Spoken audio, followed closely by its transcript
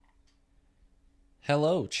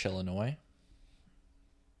Hello, Chillinois.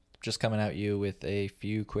 Just coming at you with a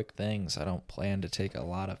few quick things. I don't plan to take a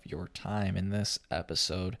lot of your time in this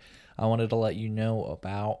episode. I wanted to let you know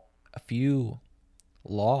about a few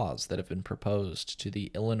laws that have been proposed to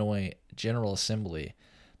the Illinois General Assembly.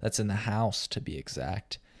 That's in the House, to be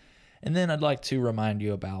exact. And then I'd like to remind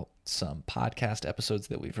you about some podcast episodes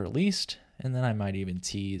that we've released, and then I might even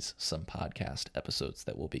tease some podcast episodes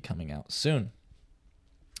that will be coming out soon.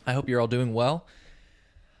 I hope you're all doing well.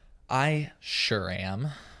 I sure am.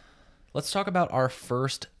 Let's talk about our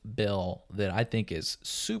first bill that I think is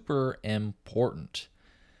super important.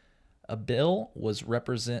 A bill was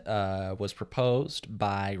proposed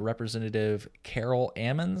by Representative Carol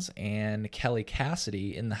Ammons and Kelly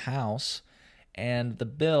Cassidy in the House, and the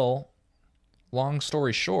bill, long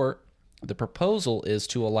story short, the proposal is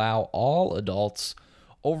to allow all adults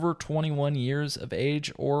over 21 years of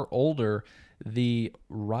age or older the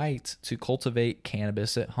right to cultivate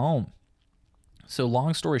cannabis at home. So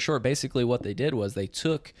long story short, basically what they did was they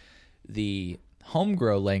took the home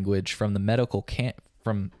grow language from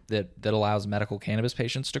the that allows medical cannabis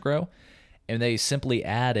patients to grow, and they simply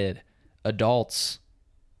added adults,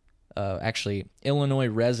 Illinois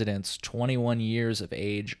residents 21 years of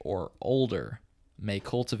age or older may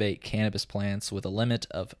cultivate cannabis plants with a limit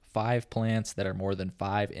of 5 plants that are more than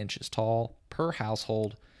 5 inches tall per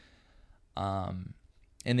household.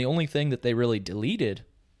 And the only thing that they really deleted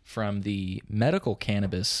from the medical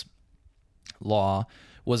cannabis law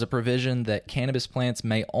was a provision that cannabis plants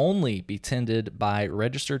may only be tended by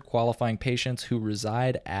registered qualifying patients who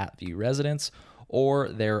reside at the residence or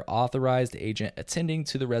their authorized agent attending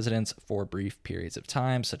to the residence for brief periods of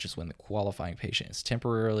time, such as when the qualifying patient is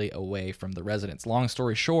temporarily away from the residence. Long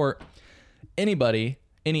story short, any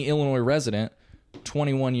Illinois resident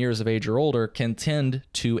 21 years of age or older can tend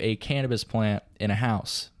to a cannabis plant in a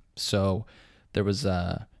house. So there was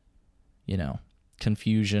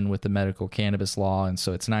confusion with the medical cannabis law, and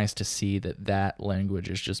so it's nice to see that language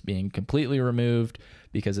is just being completely removed,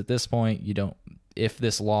 because at this point if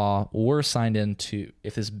this bill were signed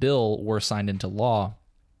into law,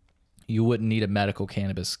 you wouldn't need a medical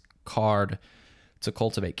cannabis card to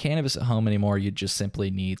cultivate cannabis at home anymore. You'd just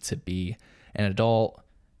simply need to be an adult,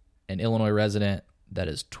 an Illinois resident that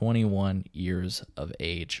is 21 years of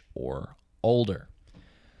age or older.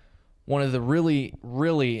 One of the really,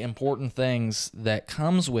 really important things that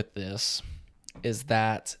comes with this is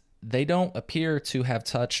that they don't appear to have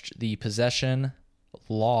touched the possession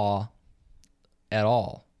law at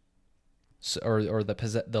all, or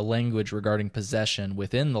the language regarding possession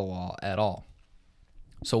within the law at all.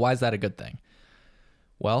 So why is that a good thing?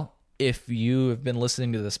 Well, if you have been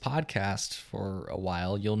listening to this podcast for a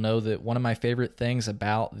while, you'll know that one of my favorite things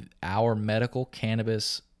about our medical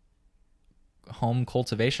cannabis home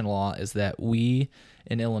cultivation law is that we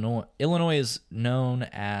in Illinois is known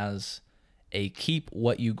as a keep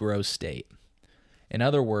what you grow state. In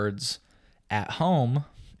other words, at home,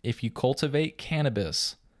 if you cultivate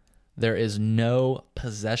cannabis, there is no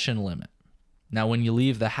possession limit. Now, when you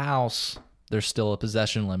leave the house, there's still a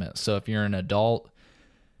possession limit. So if you're an adult,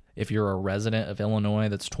 if you're a resident of Illinois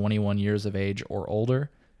that's 21 years of age or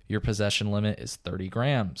older, your possession limit is 30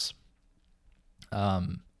 grams.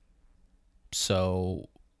 So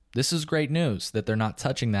this is great news that they're not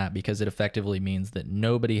touching that, because it effectively means that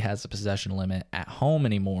nobody has a possession limit at home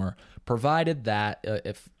anymore, provided that,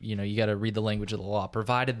 you got to read the language of the law,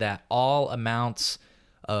 provided that all amounts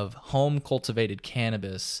of home cultivated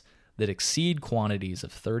cannabis that exceed quantities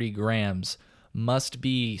of 30 grams must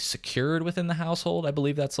be secured within the household. I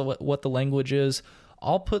believe that's what the language is.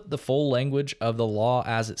 I'll put the full language of the law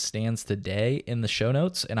as it stands today in the show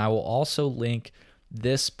notes, and I will also link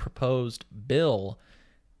this proposed bill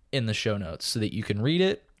in the show notes so that you can read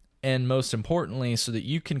it, and most importantly, so that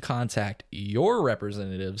you can contact your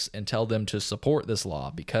representatives and tell them to support this law,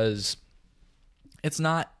 because it's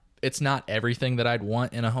not everything that I'd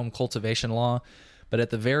want in a home cultivation law, but at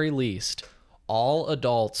the very least, all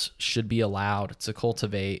adults should be allowed to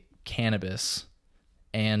cultivate cannabis,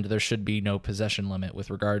 and there should be no possession limit with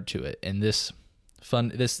regard to it. And this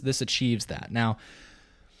achieves that. Now,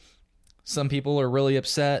 some people are really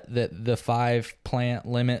upset that the 5 plant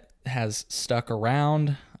limit has stuck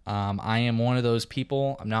around. I am one of those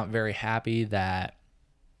people. I'm not very happy that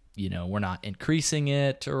we're not increasing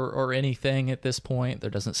it or anything at this point.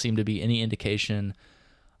 There doesn't seem to be any indication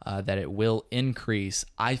that it will increase.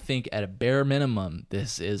 I think at a bare minimum,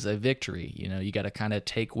 this is a victory. You got to kind of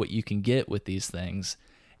take what you can get with these things,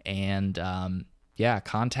 and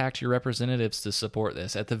contact your representatives to support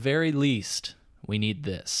this. At the very least, we need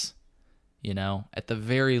this. At the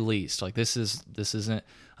very least, like this isn't.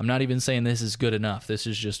 I'm not even saying this is good enough. This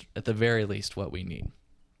is just at the very least what we need.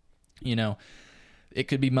 You know, it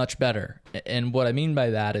could be much better. And what I mean by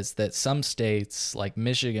that is that some states like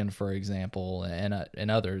Michigan, for example, and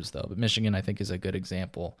others though, but Michigan I think is a good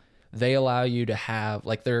example. They allow you to have,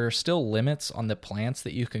 like, there are still limits on the plants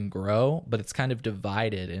that you can grow, but it's kind of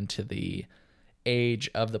divided into the age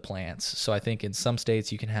of the plants. So I think in some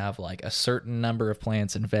states you can have like a certain number of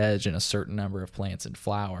plants in veg and a certain number of plants in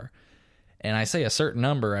flower. And I say a certain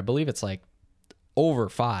number, I believe it's like over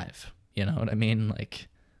 5, you know what I mean? Like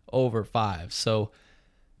over 5. So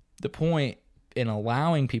the point in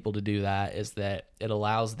allowing people to do that is that it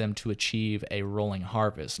allows them to achieve a rolling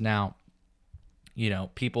harvest. Now, you know,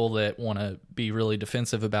 people that want to be really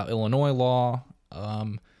defensive about Illinois law,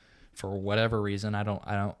 for whatever reason, I don't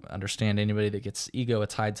understand anybody that gets ego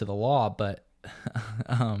tied to the law, but,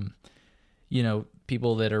 you know,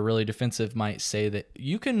 people that are really defensive might say that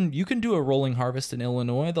you can do a rolling harvest in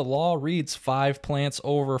Illinois. The law reads 5 plants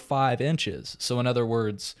over 5 inches. So in other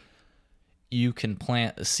words, you can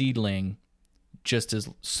plant a seedling just as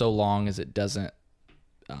so long as it doesn't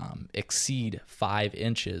exceed 5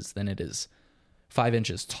 inches, then it is 5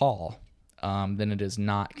 inches tall, then it is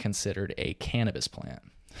not considered a cannabis plant,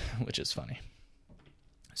 which is funny.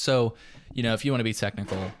 So, you know, if you want to be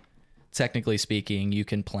technically speaking, you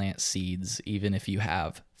can plant seeds even if you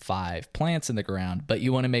have 5 plants in the ground, but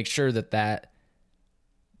you want to make sure that that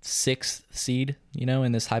 6th seed, you know,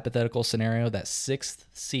 in this hypothetical scenario, that 6th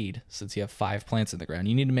seed, since you have 5 plants in the ground,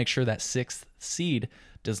 you need to make sure that 6th seed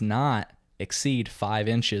does not exceed 5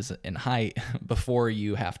 inches in height before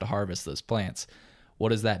you have to harvest those plants. What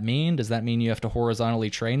does that mean? Does that mean you have to horizontally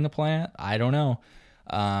train the plant? I don't know.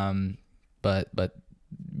 But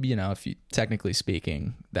you know, if you, technically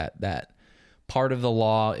speaking, that part of the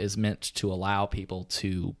law is meant to allow people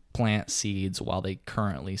to plant seeds while they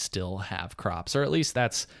currently still have crops, or at least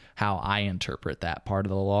that's how I interpret that part of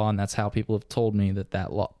the law, and that's how people have told me that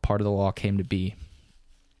part of the law came to be.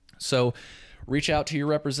 So reach out to your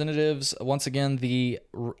representatives. Once again, the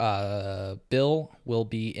bill will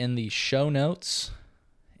be in the show notes,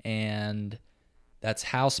 and that's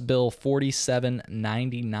House Bill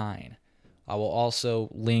 4799. I will also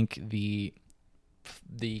link the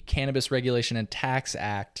Cannabis Regulation and Tax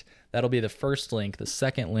Act. That'll be the first link. The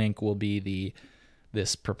second link will be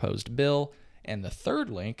this proposed bill. And the third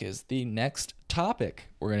link is the next topic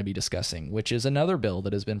we're going to be discussing, which is another bill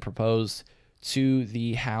that has been proposed to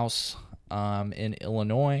the House in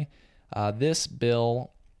Illinois. This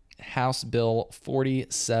bill, House Bill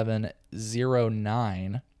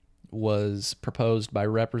 4709, was proposed by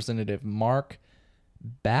Representative Mark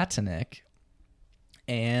Batinick,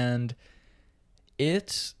 and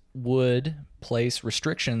it would place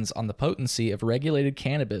restrictions on the potency of regulated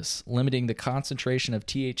cannabis, limiting the concentration of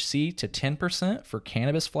THC to 10% for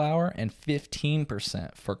cannabis flower and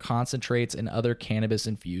 15% for concentrates and other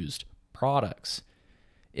cannabis-infused products.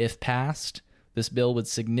 If passed, this bill would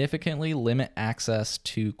significantly limit access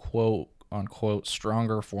to quote-unquote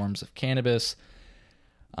stronger forms of cannabis,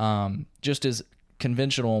 just as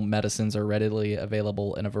conventional medicines are readily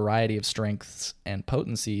available in a variety of strengths and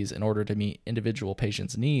potencies in order to meet individual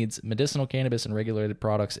patients' needs. Medicinal cannabis and regulated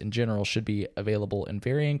products in general should be available in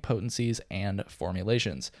varying potencies and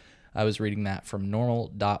formulations. I was reading that from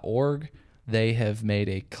normal.org. They have made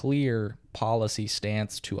a clear policy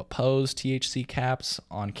stance to oppose THC caps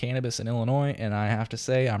on cannabis in Illinois, and I have to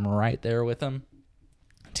say I'm right there with them.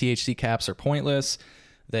 THC caps are pointless.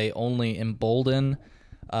 They only embolden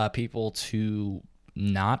people to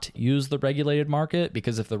not use the regulated market,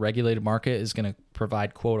 because if the regulated market is going to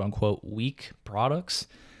provide quote-unquote weak products,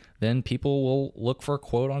 then people will look for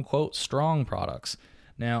quote-unquote strong products.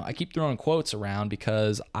 Now, I keep throwing quotes around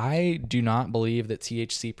because I do not believe that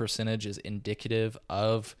THC percentage is indicative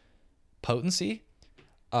of potency,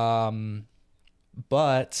 but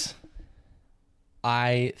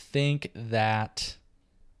I think that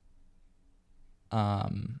I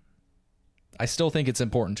still think it's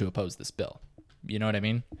important to oppose this bill. You know what I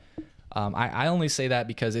mean? I only say that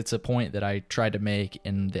because it's a point that I tried to make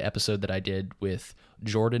in the episode that I did with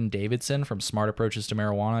Jordan Davidson from Smart Approaches to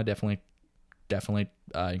Marijuana. Definitely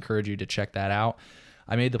encourage you to check that out.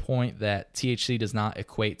 I made the point that THC does not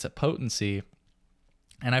equate to potency,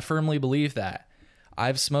 and I firmly believe that.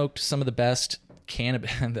 I've smoked some of the best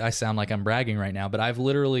cannabis. I sound like I'm bragging right now, but I've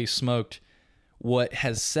literally smoked what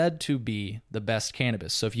has said to be the best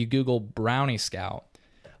cannabis. So if you Google Brownie Scout,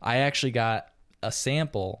 I actually got a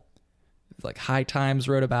sample, like High Times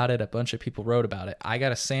wrote about it, a bunch of people wrote about it. I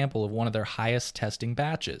got a sample of one of their highest testing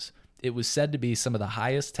batches. It was said to be some of the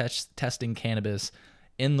highest testing cannabis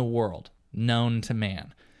in the world, known to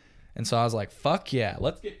man. And so I was like, fuck yeah,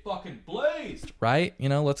 let's get fucking blazed, right?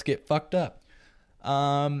 Let's get fucked up.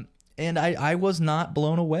 And I was not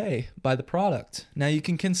blown away by the product. Now, you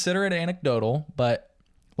can consider it anecdotal, but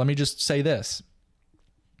let me just say this.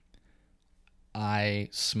 I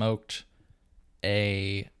smoked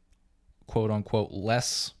a quote-unquote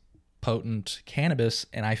less potent cannabis,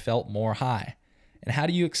 and I felt more high. And how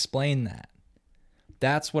do you explain that?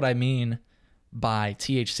 That's what I mean by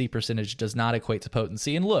THC percentage does not equate to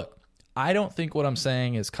potency. And look, I don't think what I'm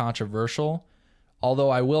saying is controversial, although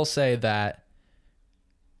I will say that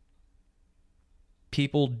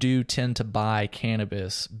people do tend to buy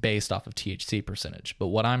cannabis based off of THC percentage. But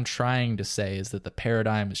what I'm trying to say is that the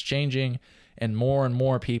paradigm is changing, and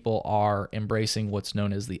more people are embracing what's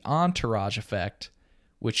known as the entourage effect,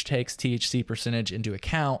 which takes THC percentage into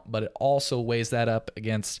account, but it also weighs that up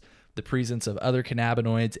against the presence of other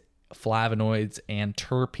cannabinoids, flavonoids, and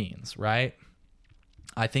terpenes, right?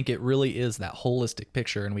 I think it really is that holistic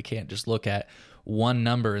picture, and we can't just look at one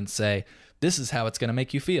number and say, this is how it's going to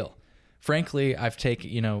make you feel. Frankly, I've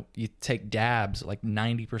taken, you take dabs like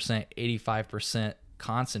 90%, 85%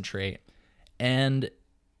 concentrate, and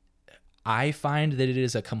I find that it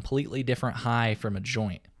is a completely different high from a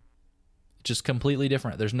joint. Just completely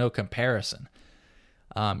different. There's no comparison.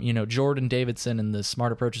 Jordan Davidson in the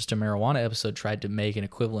Smart Approaches to Marijuana episode tried to make an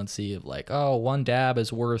equivalency of like, oh, one dab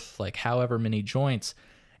is worth like however many joints.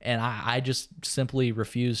 And I just simply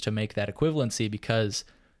refuse to make that equivalency, because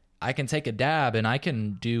I can take a dab and I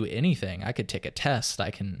can do anything. I could take a test.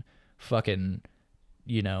 I can fucking,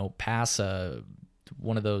 pass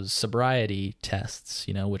one of those sobriety tests,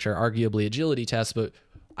 which are arguably agility tests, but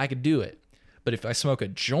I could do it. But if I smoke a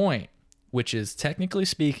joint, which is technically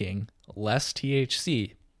speaking less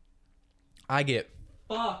THC, I get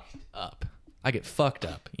fucked up.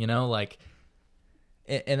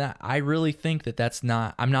 And I really think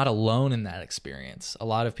that I'm not alone in that experience. A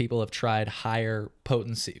lot of people have tried higher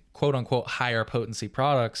potency, quote unquote, higher potency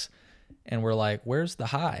products, and we're like, where's the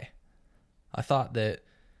high? I thought that,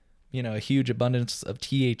 a huge abundance of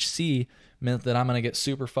THC meant that I'm going to get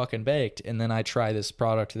super fucking baked. And then I try this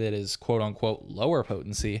product that is quote unquote lower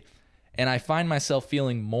potency, and I find myself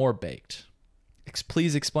feeling more baked.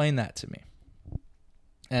 Please explain that to me.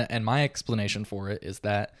 And my explanation for it is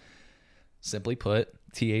that, simply put,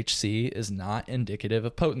 THC is not indicative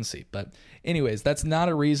of potency. But anyways, that's not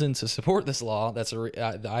a reason to support this law.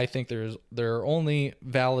 I think there are only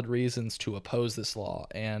valid reasons to oppose this law.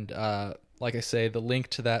 And like I say, the link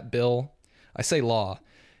to that bill, I say law,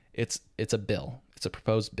 it's a bill. It's a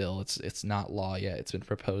proposed bill. It's not law yet. It's been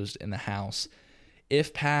proposed in the House.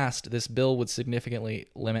 If passed, this bill would significantly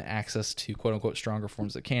limit access to quote unquote stronger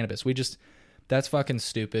forms of cannabis. That's fucking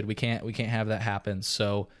stupid. We can't have that happen.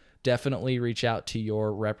 So definitely reach out to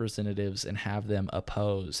your representatives and have them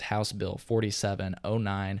oppose House Bill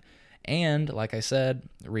 4709. And like I said,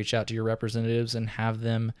 reach out to your representatives and have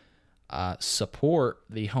them support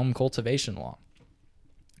the home cultivation law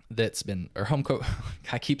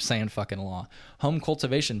I keep saying fucking law. Home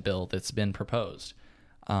cultivation bill that's been proposed.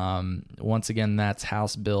 Once again, that's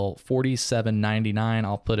House Bill 4799.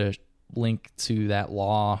 I'll put a link to that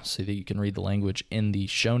law so that you can read the language in the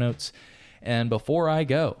show notes. And before I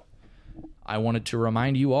go, I wanted to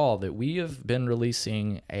remind you all that we have been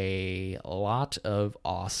releasing a lot of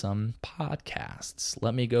awesome podcasts.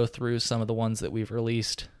 Let me go through some of the ones that we've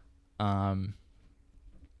released in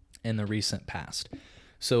the recent past.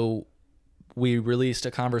 So we released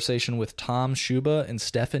a conversation with Tom Schuba and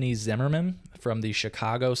Stephanie Zimmerman from the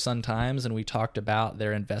Chicago Sun-Times, and we talked about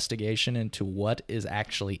their investigation into what is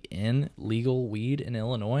actually in legal weed in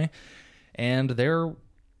Illinois. And their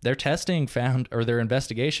testing found, or their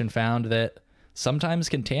investigation found, that sometimes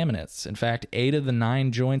contaminants, in fact, 8 of the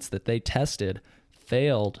 9 joints that they tested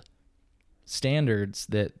failed standards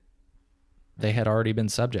that they had already been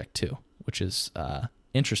subject to, which is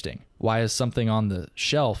interesting. Why is something on the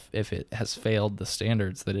shelf if it has failed the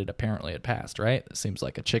standards that it apparently had passed, right? It seems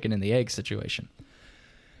like a chicken and the egg situation.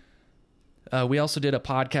 We also did a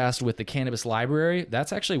podcast with the Cannabis Library.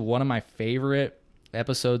 That's actually one of my favorite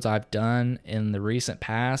episodes I've done in the recent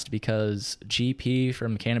past, because GP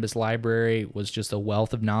from the Cannabis Library was just a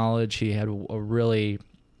wealth of knowledge. He had a really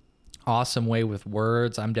awesome way with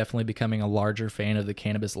words. I'm definitely becoming a larger fan of the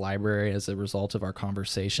Cannabis Library as a result of our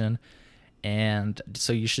conversation. And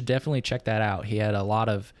so you should definitely check that out. He had a lot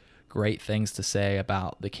of great things to say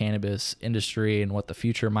about the cannabis industry and what the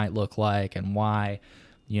future might look like, and why,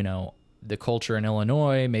 the culture in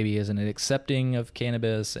Illinois maybe isn't accepting of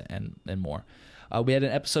cannabis, and more. We had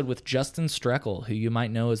an episode with Justin Streckel, who you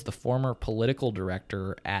might know as the former political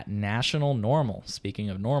director at National Normal. Speaking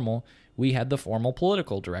of normal, we had the former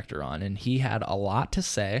political director on, and he had a lot to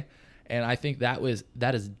say. And I think that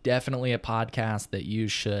is definitely a podcast that you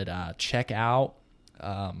should check out,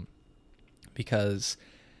 because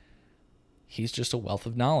he's just a wealth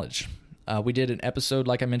of knowledge. We did an episode,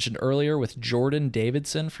 like I mentioned earlier, with Jordan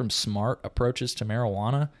Davidson from Smart Approaches to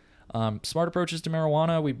Marijuana. Smart Approaches to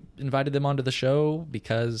Marijuana, we invited them onto the show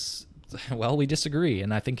because, well, we disagree.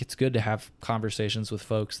 And I think it's good to have conversations with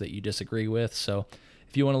folks that you disagree with. So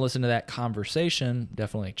if you want to listen to that conversation,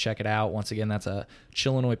 definitely check it out. Once again, that's a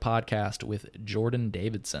Chillinois podcast with Jordan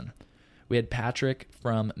Davidson. We had Patrick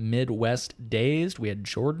from Midwest Dazed. We had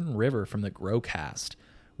Jordan River from the Growcast.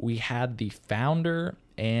 We had the founder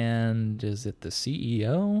and is it the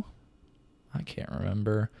CEO? I can't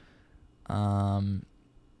remember.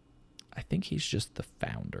 I think he's just the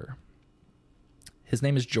founder. His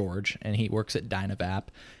name is George, and he works at Dynavap.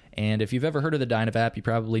 And if you've ever heard of the Dynavap, you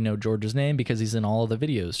probably know George's name because he's in all of the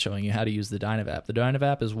videos showing you how to use the Dynavap. The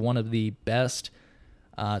Dynavap is one of the best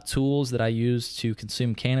tools that I use to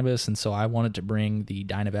consume cannabis, and so I wanted to bring the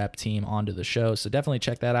Dynavap team onto the show. So definitely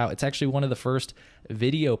check that out. It's actually one of the first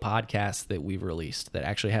video podcasts that we've released that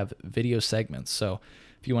actually have video segments. So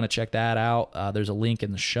if you want to check that out, there's a link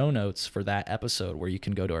in the show notes for that episode where you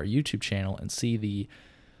can go to our YouTube channel and see the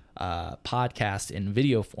podcast in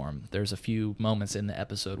video form. There's a few moments in the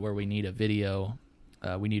episode where we need a video.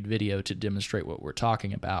 We need video to demonstrate what we're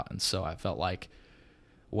talking about. And so I felt like,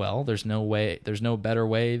 well, there's no better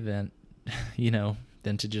way than,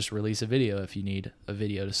 than to just release a video if you need a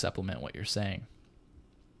video to supplement what you're saying.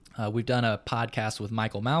 We've done a podcast with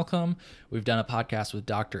Michael Malcolm. We've done a podcast with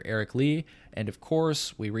Dr. Eric Lee. And of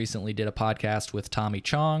course, we recently did a podcast with Tommy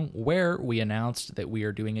Chong where we announced that we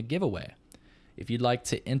are doing a giveaway. If you'd like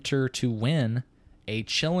to enter to win a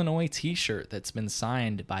Chillinois t-shirt that's been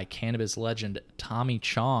signed by cannabis legend Tommy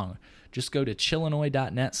Chong, just go to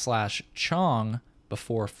chillinois.net/Chong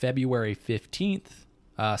before February 15th,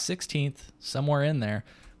 16th, somewhere in there.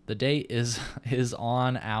 The date is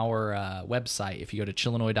on our website. If you go to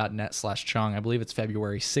chillinois.net/Chong, I believe it's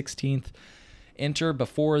February 16th. Enter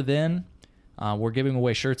before then. We're giving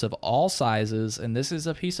away shirts of all sizes, and this is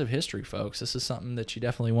a piece of history, folks. This is something that you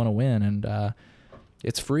definitely want to win, and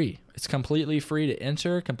it's free. It's completely free to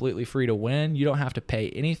enter, completely free to win. You don't have to pay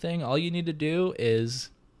anything. All you need to do is,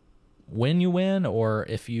 when you win, or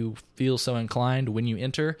if you feel so inclined, when you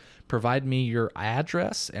enter, provide me your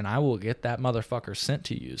address, and I will get that motherfucker sent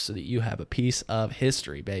to you so that you have a piece of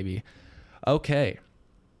history, baby. Okay.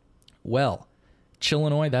 Well,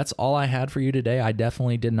 Chillinois, that's all I had for you today. I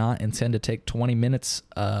definitely did not intend to take 20 minutes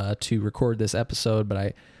to record this episode,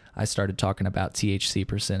 but I started talking about THC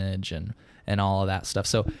percentage and all of that stuff.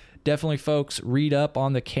 So definitely, folks, read up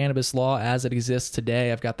on the cannabis law as it exists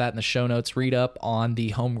today. I've got that in the show notes. Read up on the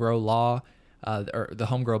home grow law, or the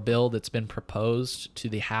home grow bill that's been proposed to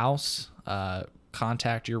the House.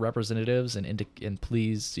 Contact your representatives and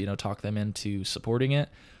please, talk them into supporting it.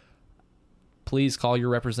 Please call your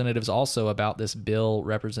representatives also about this bill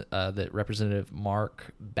that Representative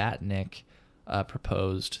Mark Batnick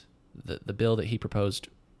proposed, the bill that he proposed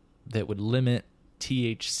that would limit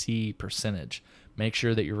THC percentage. Make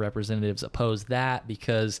sure that your representatives oppose that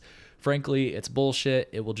because, frankly, it's bullshit.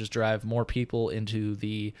 It will just drive more people into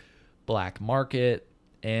the black market.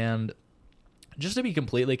 And just to be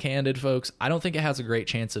completely candid, folks, I don't think it has a great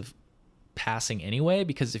chance of passing anyway,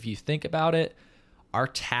 because if you think about it, our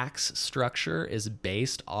tax structure is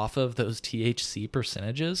based off of those THC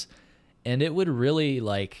percentages. And it would really,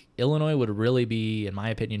 Illinois would really be, in my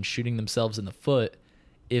opinion, shooting themselves in the foot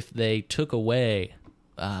if they took away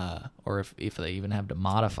or if they even have to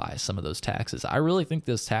modify some of those taxes. I really think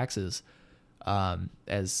those taxes,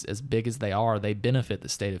 as big as they are, they benefit the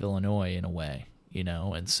state of Illinois in a way,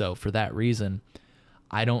 and so for that reason,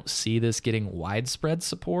 I don't see this getting widespread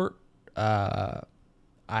support.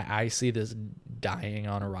 I see this dying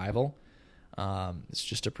on arrival. It's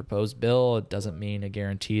just a proposed bill. It doesn't mean a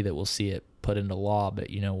guarantee that we'll see it put into law, but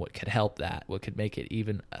what could help that, what could make it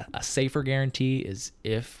even a safer guarantee is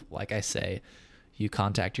if, like I say, you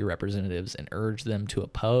contact your representatives and urge them to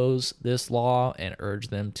oppose this law and urge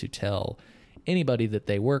them to tell anybody that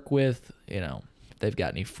they work with, if they've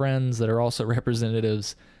got any friends that are also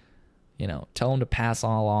representatives, tell them to pass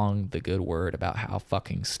on along the good word about how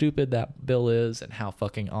fucking stupid that bill is and how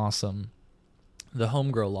fucking awesome the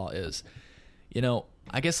home grow law is.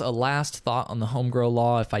 I guess a last thought on the home grow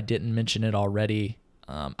law, if I didn't mention it already,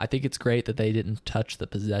 I think it's great that they didn't touch the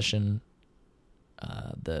possession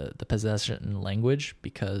the possession language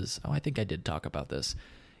because, I think I did talk about this.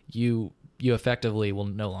 you effectively will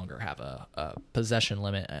no longer have a possession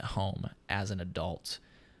limit at home as an adult.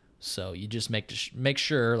 So you just make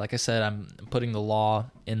sure, like I said, I'm putting the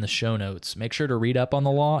law in the show notes. Make sure to read up on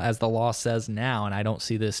the law as the law says now, and I don't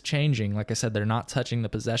see this changing. Like I said, they're not touching the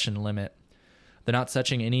possession limit. They're not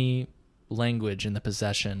touching any language in the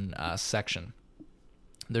possession section.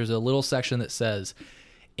 There's a little section that says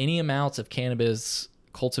any amounts of cannabis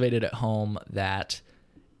cultivated at home that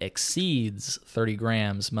exceeds 30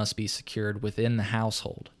 grams must be secured within the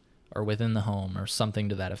household or within the home or something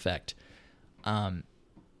to that effect.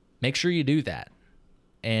 Make sure you do that.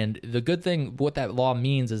 And the good thing, what that law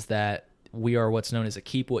means is that we are what's known as a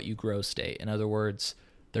keep what you grow state. In other words,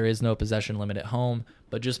 there is no possession limit at home,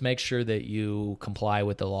 but just make sure that you comply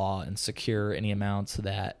with the law and secure any amounts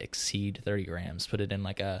that exceed 30 grams. Put it in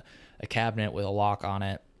like a cabinet with a lock on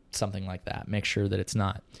it, something like that. Make sure that it's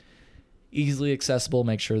not easily accessible.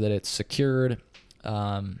 Make sure that it's secured.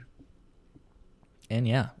 And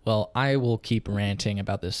yeah, well, I will keep ranting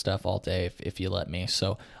about this stuff all day if you let me.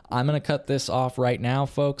 So I'm going to cut this off right now,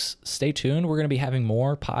 folks. Stay tuned. We're going to be having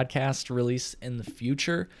more podcasts released in the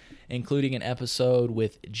future, including an episode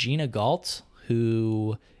with Gina Galt,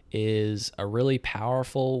 who is a really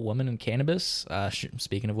powerful woman in cannabis.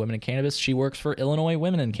 Speaking of women in cannabis, she works for Illinois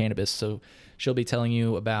Women in Cannabis. So she'll be telling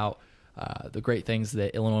you about the great things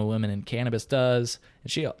that Illinois Women in Cannabis does.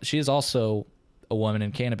 And she is also a woman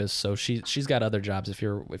in cannabis, so she's got other jobs. If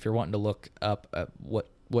you're wanting to look up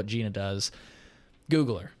what Gina does,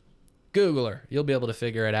 Google her. You'll be able to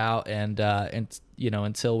figure it out. And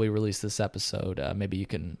until we release this episode, maybe you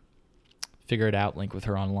can figure it out. Link with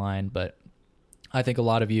her online. But I think a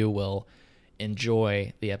lot of you will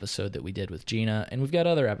enjoy the episode that we did with Gina, and we've got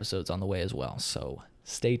other episodes on the way as well. So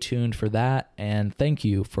stay tuned for that. And thank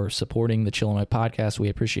you for supporting the Chillinois podcast. We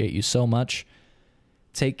appreciate you so much.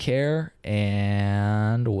 Take care,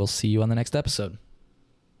 and we'll see you on the next episode.